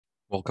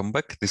Welcome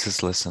back. This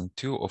is lesson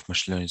 2 of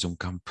Machine Learning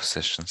Zoomcamp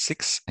session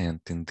 6.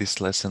 And in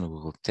this lesson, we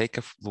will take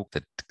a look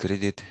at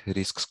credit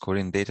risk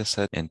scoring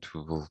dataset and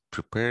we will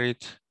prepare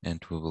it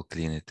and we will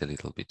clean it a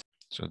little bit.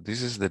 So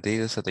this is the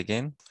dataset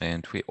again,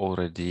 and we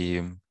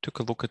already took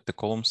a look at the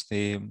columns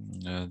there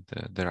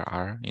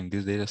are in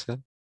this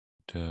dataset.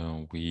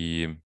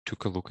 We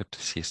took a look at the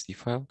CSV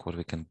file. What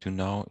we can do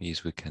now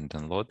is we can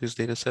download this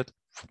dataset.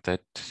 For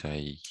that,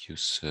 I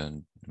use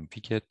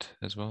np.nan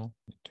as well.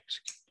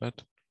 Execute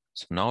that.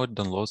 So now it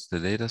downloads the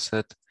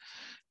dataset,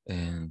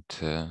 and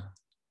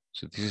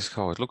so this is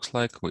how it looks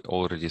like. We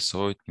already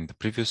saw it in the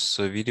previous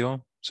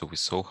video. So we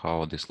saw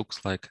how this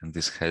looks like, and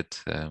this head,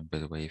 by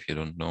the way, if you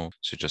don't know,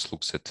 so it just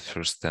looks at the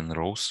first 10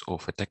 rows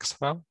of a text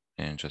file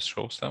and just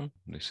shows them.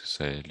 This is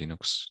a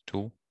Linux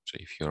tool. So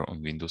if you're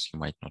on Windows, you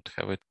might not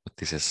have it, but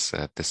this is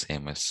the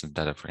same as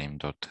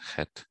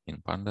dataframe.head in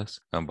pandas,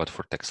 but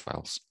for text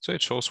files. So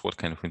it shows what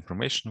kind of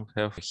information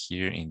we have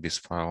here in this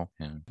file.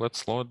 And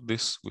let's load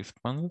this with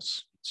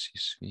pandas.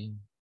 CSV.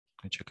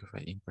 I check if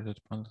I imported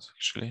pandas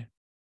actually.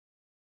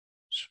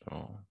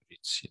 So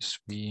it's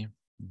CSV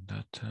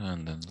data,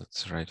 and then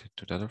let's write it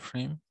to data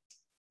frame.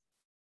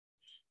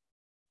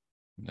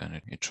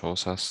 Then it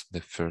shows us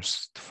the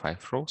first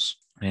 5 rows,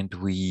 and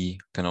we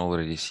can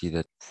already see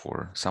that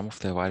for some of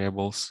the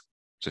variables.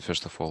 So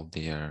first of all,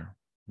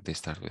 they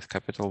start with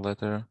capital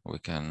letter. We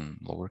can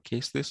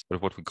lowercase this,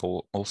 but what we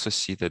also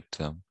see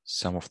that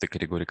some of the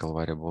categorical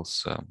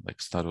variables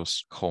like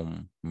status,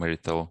 home,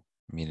 marital,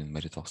 meaning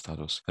marital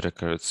status,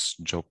 records,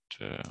 job,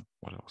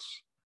 what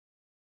else?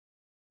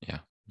 Yeah,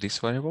 these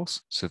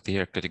variables. So they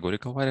are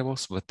categorical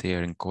variables, but they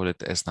are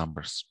encoded as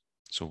numbers.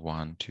 So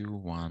 1, 2,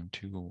 1,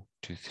 2,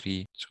 2,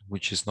 3, so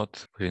which is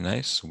not very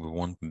nice. So we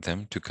want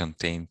them to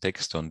contain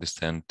text to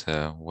understand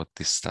what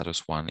this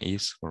status 1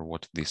 is or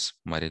what this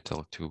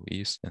marital 2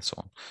 is, and so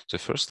on. So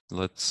first,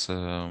 let's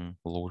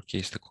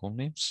lowercase the column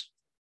names.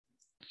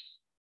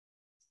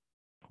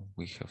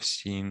 We have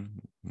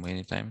seen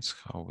many times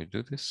how we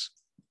do this.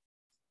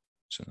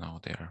 So now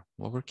they are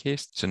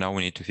lowercase. So now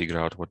we need to figure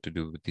out what to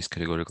do with these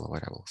categorical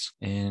variables.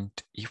 And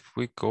if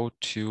we go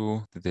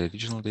to the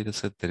original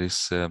dataset, there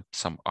is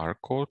some R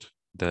code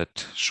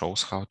that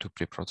shows how to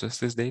pre-process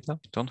this data.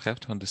 You don't have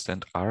to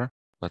understand R,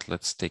 but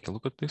let's take a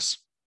look at this.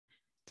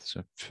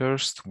 So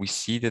first, we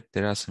see that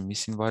there are some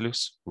missing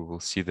values. We will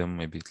see them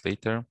a bit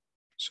later.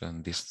 So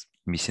these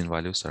missing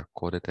values are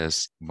coded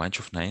as a bunch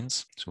of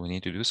 9s. So we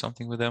need to do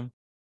something with them.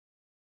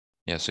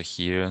 Yeah, so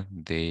here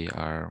they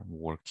are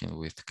working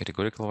with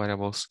categorical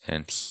variables,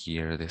 and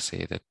here they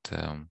say that,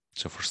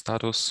 so for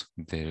status,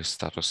 there is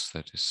status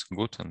that is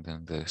good, and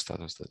then the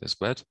status that is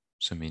bad.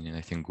 So meaning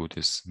I think good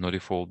is no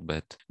default,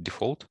 bad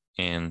default.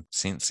 And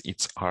since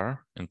it's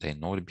R, and I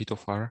know a bit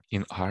of R,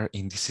 in R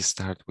indices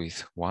start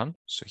with 1.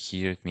 So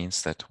here it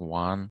means that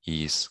 1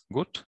 is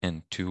good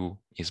and 2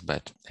 is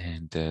bad.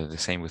 And the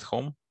same with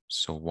home.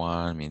 So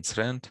 1 means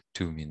rent,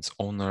 2 means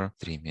owner,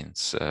 3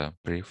 means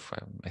brief,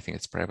 I think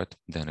it's private,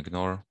 then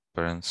ignore,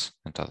 parents,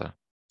 and other.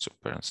 So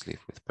parents live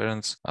with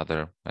parents,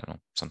 other, I don't know,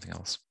 something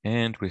else.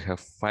 And we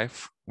have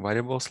 5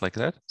 variables like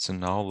that. So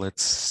now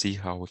let's see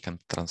how we can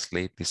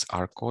translate this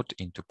R code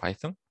into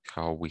Python,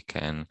 how we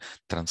can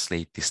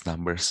translate these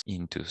numbers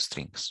into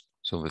strings.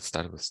 So let's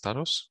start with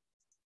status.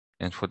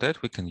 And for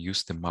that, we can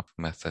use the map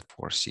method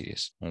for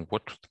series. And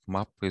what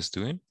map is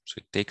doing, so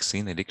it takes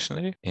in a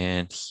dictionary,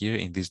 and here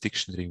in this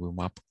dictionary, we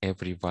map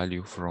every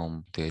value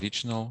from the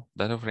original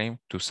data frame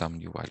to some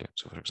new value.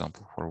 So for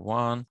example, for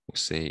 1, we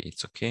say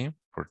it's okay.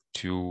 For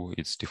 2,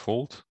 it's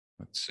default.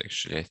 It's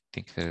actually, I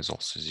think there is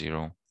also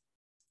 0.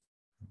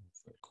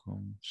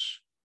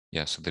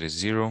 Yeah, so there is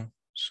 0.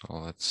 So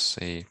let's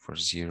say for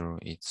 0,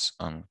 it's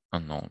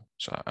unknown.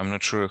 So I'm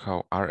not sure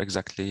how R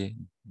exactly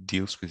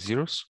deals with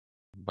zeros,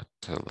 but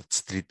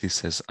let's treat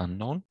this as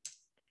unknown,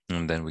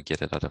 and then we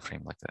get a data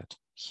frame like that.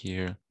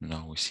 Here,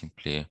 now we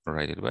simply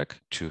write it back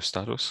to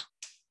status.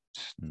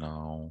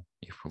 Now,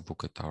 if we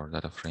look at our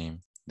data frame,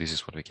 this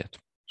is what we get.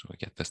 So we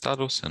get the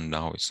status, and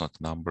now it's not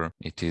a number,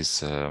 it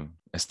is a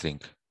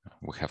string.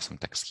 We have some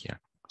text here.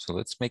 So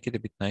let's make it a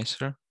bit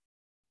nicer.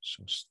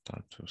 So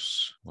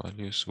status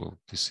values, we'll put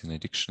this in a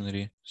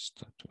dictionary.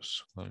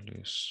 Status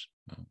values,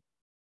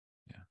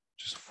 yeah,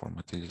 just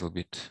format a little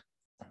bit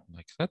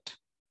like that.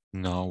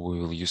 Now we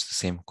will use the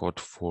same code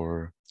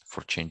for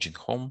changing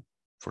home,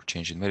 for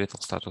changing marital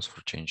status,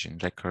 for changing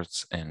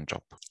records and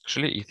job.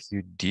 Actually, if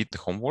you did the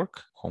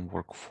homework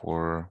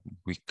for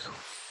week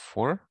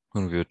 4,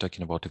 when we were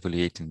talking about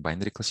evaluating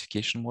binary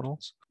classification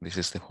models, this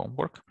is the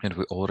homework, and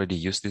we already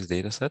used this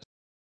data set.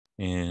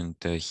 And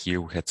here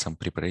we had some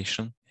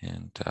preparation,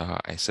 and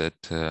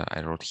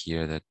I wrote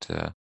here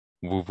that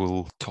we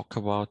will talk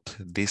about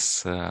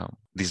this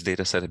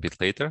data set a bit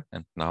later,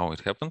 and now it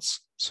happens.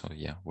 So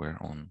yeah, we're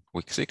on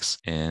week 6,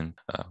 and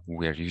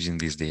we are using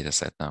this data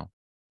set now.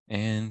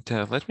 And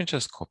let me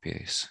just copy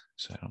this.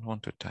 So I don't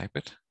want to type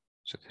it.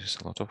 So there's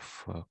a lot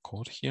of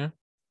code here.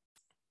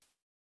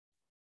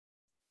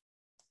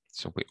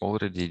 So we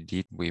already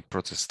did, we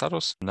process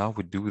status. Now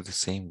we do the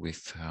same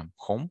with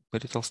home,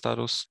 marital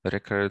status,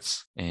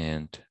 records,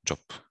 and job.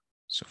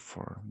 So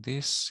for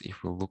this,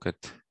 if we look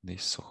at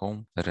this, so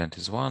home, rent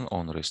is 1,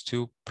 owner is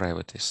 2,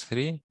 private is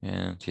 3,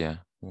 and yeah,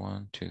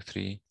 1, 2,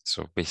 3.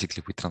 So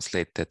basically we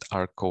translate that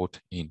R code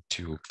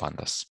into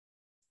pandas.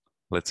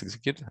 Let's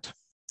execute that.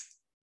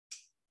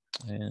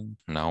 And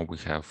now we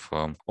have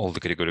all the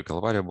categorical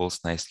variables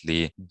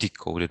nicely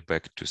decoded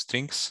back to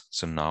strings.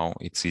 So now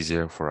it's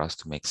easier for us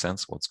to make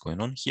sense what's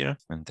going on here.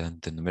 And then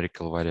the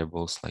numerical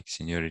variables like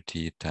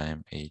seniority,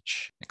 time,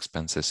 age,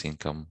 expenses,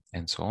 income,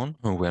 and so on.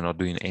 We're not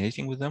doing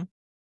anything with them.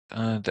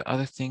 The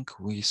other thing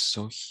we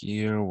saw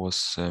here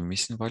was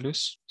missing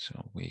values,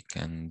 so we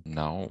can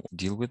now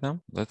deal with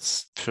them.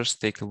 Let's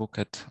first take a look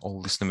at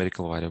all these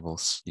numerical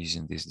variables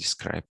using this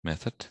describe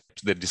method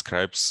that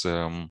describes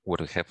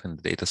what we have in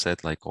the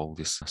dataset, like all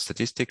these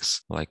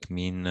statistics, like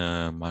mean,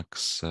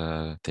 max,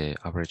 the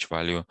average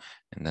value,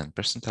 and then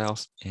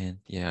percentiles. And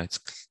yeah, it's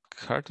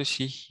hard to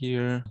see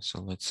here, so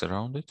let's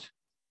round it.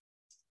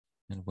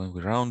 And when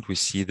we round, we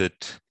see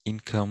that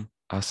income,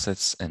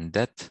 assets, and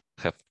debt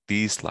have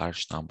these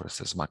large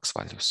numbers as max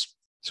values.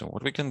 So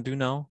what we can do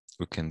now,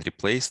 we can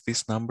replace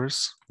these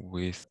numbers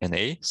with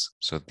NAs.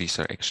 So these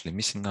are actually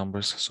missing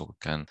numbers. So we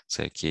can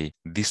say, okay,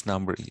 this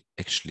number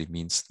actually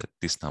means that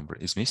this number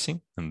is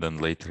missing. And then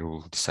later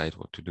we'll decide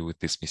what to do with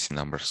these missing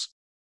numbers.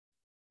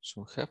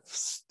 So we have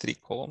 3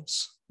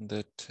 columns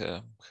that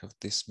have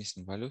these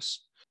missing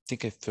values. I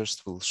think I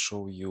first will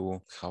show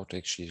you how to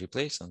actually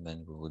replace, and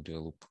then we will do a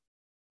loop.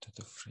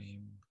 Data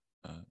frame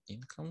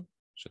income.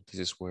 So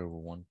this is where we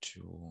want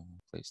to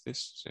place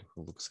this. So if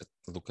we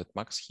look at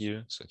max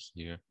here, so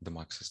here the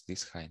max is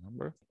this high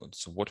number.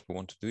 So what we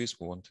want to do is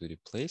we want to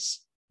replace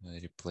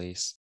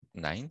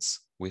nines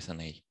with an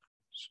A.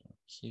 So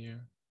here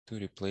to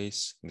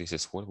replace, this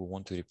is what we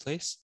want to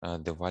replace,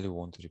 the value we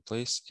want to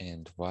replace,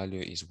 and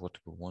value is what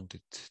we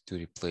wanted to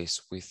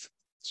replace with.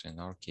 So in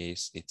our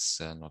case, it's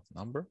not a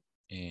number.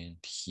 And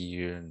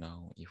here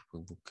now, if we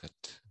look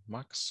at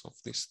max of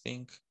this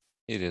thing,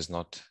 it is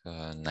not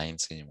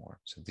nines anymore.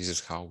 So this is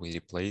how we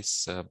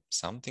replace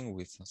something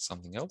with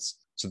something else.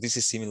 So this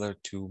is similar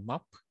to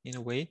map in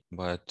a way,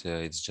 but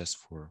it's just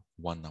for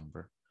one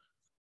number.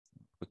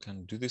 We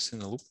can do this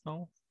in a loop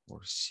now,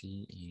 or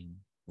see in,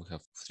 we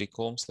have 3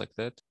 columns like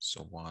that.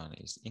 So one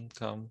is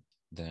income,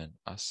 then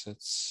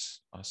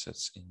assets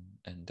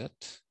and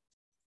debt.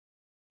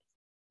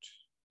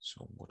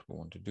 So what we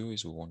want to do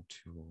is we want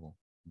to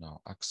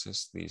now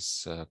access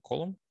this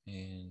column,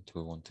 and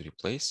we want to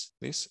replace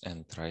this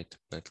and write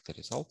back the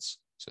results.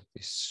 So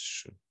this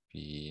should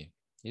be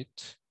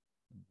it.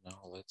 Now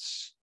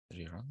let's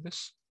rerun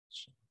this.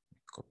 So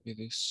copy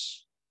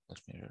this, let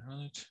me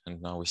rerun it.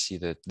 And now we see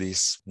that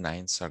these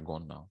nines are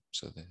gone now.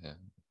 So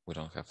we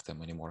don't have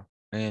them anymore.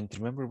 And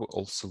remember, we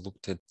also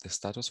looked at the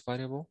status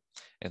variable,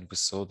 and we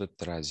saw that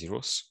there are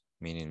zeros,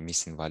 meaning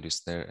missing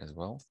values there as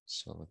well.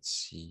 So let's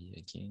see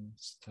again,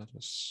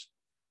 status.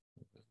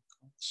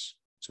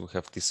 So we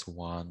have this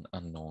one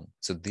unknown.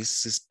 So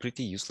this is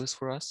pretty useless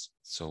for us.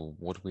 So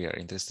what we are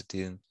interested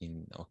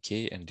in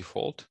OK and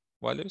default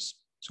values.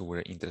 So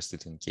we're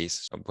interested in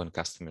cases when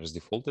customers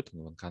defaulted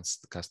and when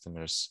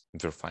customers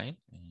were fine.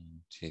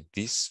 And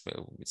this,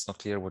 it's not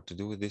clear what to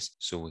do with this.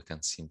 So we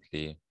can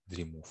simply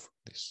remove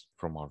this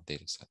from our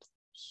data set.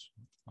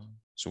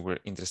 So we're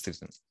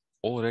interested in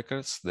all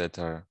records that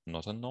are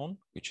not unknown,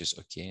 which is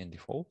OK and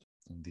default.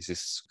 And this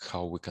is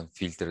how we can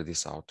filter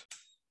this out.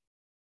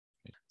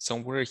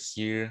 Somewhere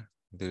here,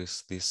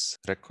 there's this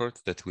record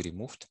that we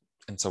removed.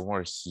 And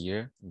somewhere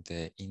here,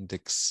 the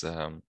index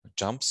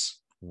jumps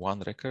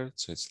one record.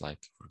 So it's like,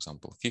 for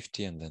example,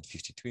 50 and then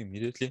 52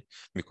 immediately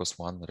because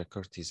one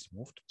record is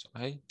removed. So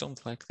I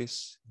don't like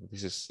this.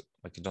 This is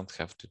like, you don't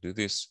have to do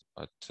this,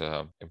 but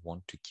I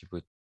want to keep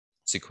it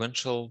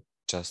sequential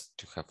just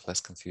to have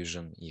less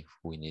confusion if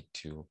we need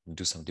to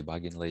do some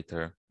debugging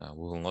later.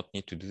 We will not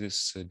need to do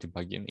this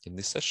debugging in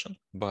this session,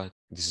 but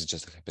this is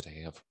just a habit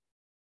I have.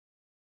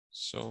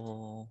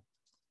 So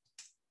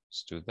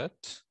let's do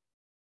that.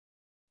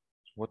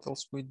 What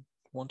else we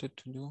wanted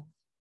to do?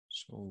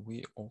 So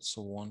we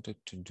also wanted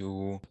to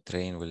do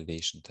train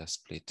validation test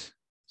split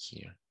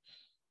here.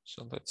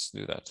 So let's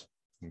do that.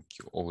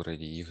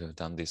 You have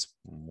done this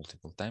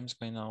multiple times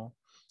by now.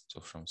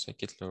 So from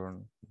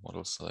scikit-learn,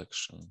 model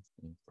selection,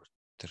 import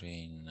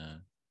train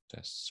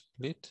test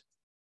split.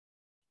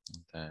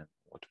 And then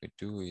what we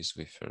do is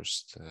we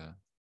first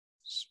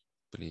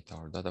split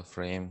our data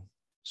frame.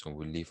 So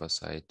we leave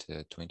aside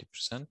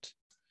 20%.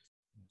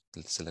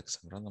 Let's select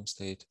some random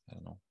state, I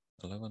don't know,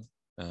 11.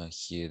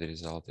 Here the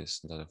result is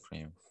data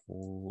frame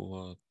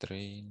full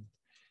train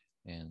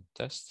and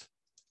test.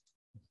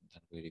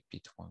 Then we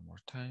repeat one more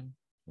time.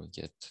 We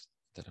get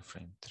data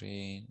frame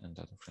train and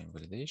data frame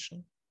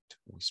validation.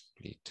 We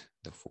split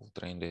the full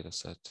train data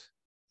set.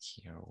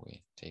 Here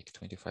we take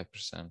 25%,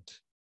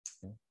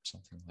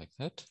 something like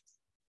that.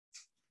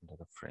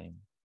 Data frame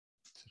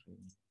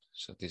train.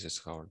 So this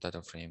is how our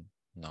data frame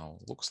now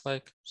looks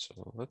like.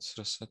 So let's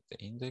reset the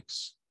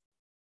index.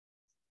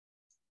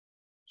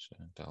 So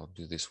I'll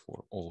do this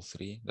for all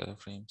 3 data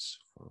frames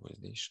for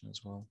validation as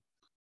well,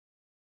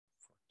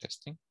 for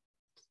testing.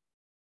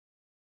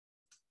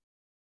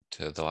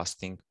 the last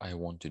thing I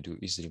want to do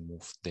is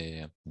remove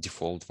the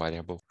default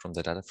variable from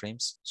the data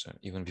frames. So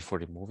even before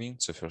removing,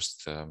 so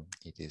first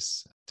it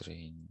is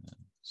train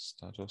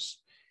status.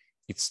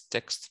 It's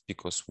text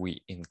because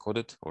we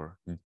encoded or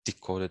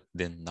decoded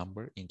the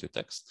number into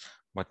text,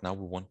 but now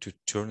we want to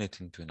turn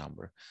it into a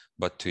number,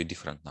 but to a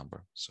different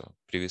number. So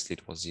previously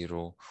it was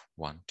 0,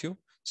 1, 2.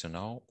 So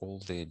now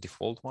all the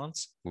default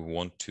ones we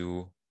want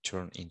to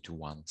turn into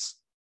ones,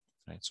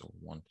 right? So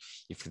one,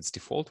 if it's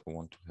default, we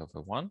want to have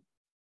a 1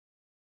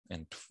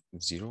 and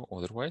 0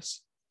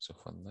 otherwise. So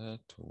for that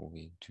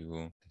we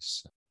do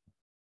this.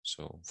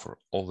 So for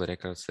all the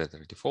records that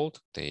are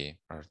default, they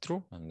are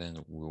true, and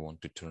then we want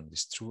to turn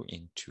this true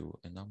into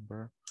a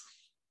number.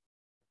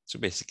 So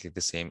basically the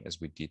same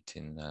as we did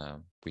in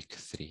week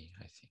 3,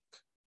 I think.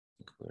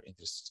 We're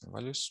interested in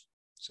values.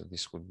 So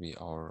this would be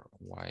our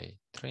Y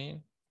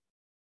train.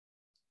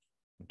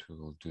 And we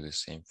will do the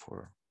same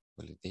for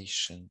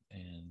validation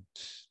and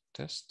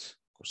test.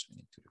 Of course, we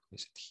need to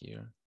replace it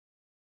here.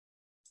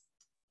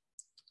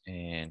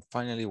 And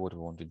finally, what we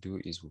want to do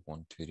is we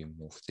want to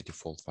remove the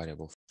default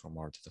variable from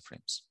our data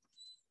frames.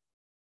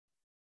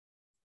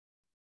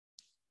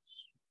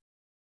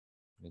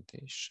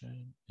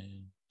 Validation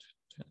and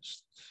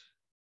test.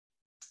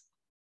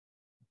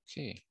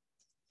 Okay.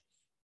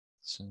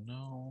 So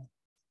now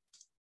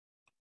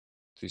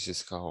this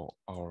is how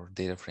our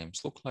data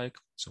frames look like.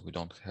 So we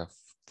don't have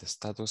the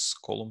status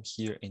column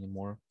here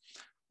anymore.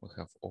 We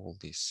have all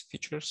these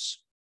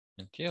features.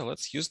 And yeah,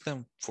 let's use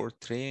them for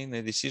training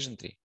a decision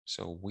tree.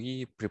 So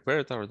we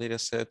prepared our data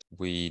set.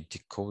 We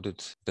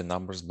decoded the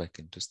numbers back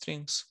into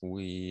strings.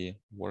 We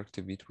worked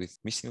a bit with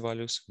missing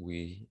values.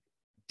 We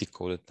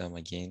decoded them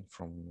again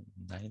from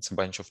nines, a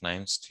bunch of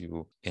nines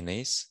to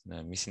NAs,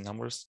 missing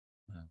numbers.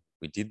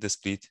 We did the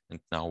split, and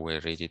now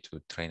we're ready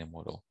to train a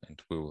model.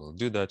 And we will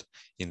do that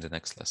in the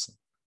next lesson.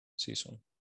 See you soon.